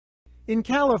In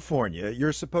California,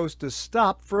 you're supposed to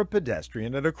stop for a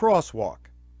pedestrian at a crosswalk.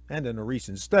 And in a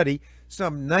recent study,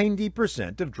 some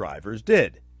 90% of drivers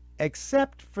did,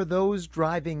 except for those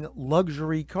driving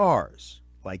luxury cars,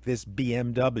 like this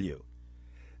BMW.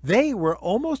 They were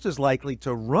almost as likely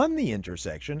to run the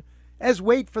intersection as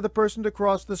wait for the person to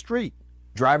cross the street.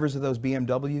 Drivers of those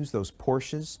BMWs, those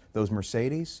Porsches, those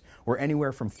Mercedes were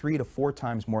anywhere from 3 to 4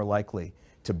 times more likely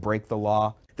to break the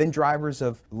law than drivers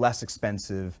of less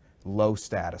expensive,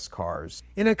 low-status cars.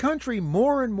 In a country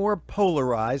more and more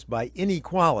polarized by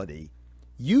inequality,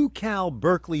 UCal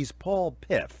Berkeley's Paul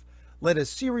Piff led a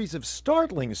series of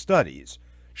startling studies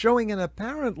showing an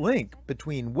apparent link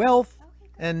between wealth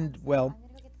and, well,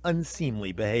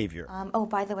 unseemly behavior. Oh,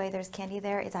 by the way, there's candy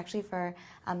there. It's actually for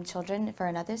children for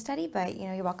another study, but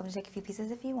you're welcome to take a few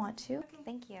pieces if you want to. Okay.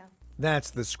 Thank you.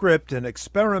 That's the script an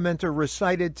experimenter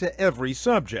recited to every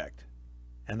subject.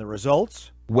 And the results?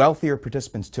 Wealthier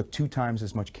participants took 2 times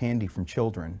as much candy from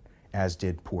children as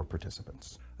did poor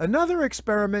participants. Another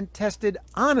experiment tested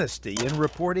honesty in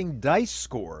reporting dice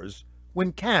scores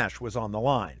when cash was on the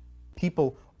line.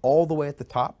 People all the way at the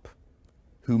top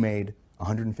who made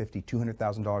 $150,000,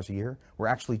 $200,000 a year were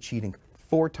actually cheating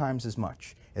 4 times as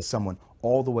much as someone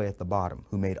all the way at the bottom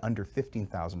who made under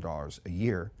 $15,000 a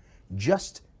year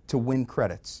just to win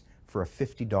credits for a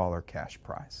 $50 cash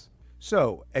prize.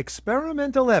 So,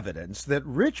 experimental evidence that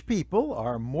rich people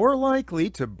are more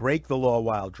likely to break the law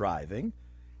while driving,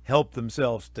 help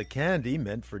themselves to candy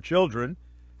meant for children,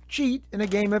 cheat in a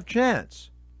game of chance,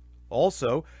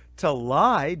 also to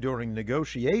lie during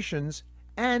negotiations,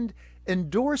 and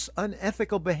endorse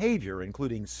unethical behavior,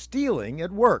 including stealing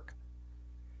at work.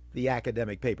 The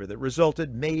academic paper that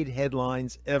resulted made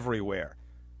headlines everywhere.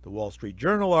 The Wall Street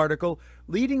Journal article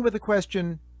leading with the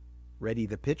question, "Ready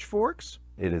the pitchforks?"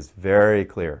 It is very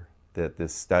clear that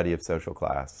this study of social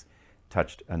class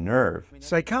touched a nerve.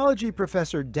 Psychology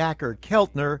professor Dacher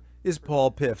Keltner is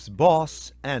Paul Piff's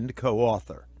boss and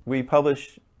co-author. We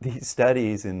publish these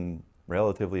studies in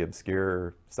relatively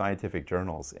obscure scientific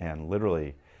journals, and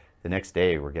literally the next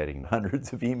day we're getting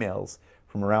hundreds of emails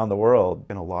from around the world,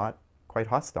 and a lot quite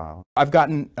hostile. I've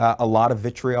gotten a lot of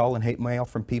vitriol and hate mail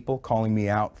from people calling me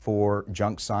out for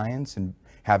junk science and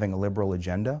having a liberal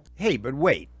agenda. Hey, but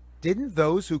wait, didn't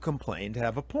those who complained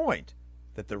have a point?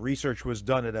 That the research was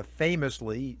done at a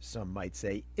famously, some might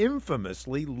say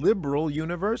infamously, liberal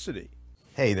university.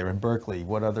 Hey, they're in Berkeley.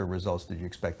 What other results did you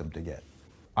expect them to get?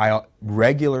 I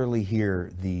regularly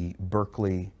hear the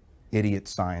Berkeley idiot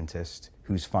scientist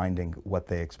who's finding what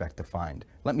they expect to find.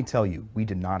 Let me tell you, we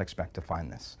did not expect to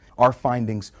find this. Our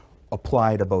findings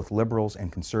apply to both liberals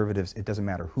and conservatives. It doesn't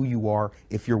matter who you are.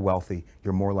 If you're wealthy,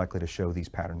 you're more likely to show these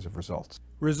patterns of results.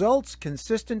 Results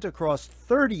consistent across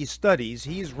 30 studies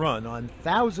he's run on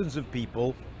thousands of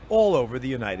people all over the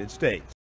United States.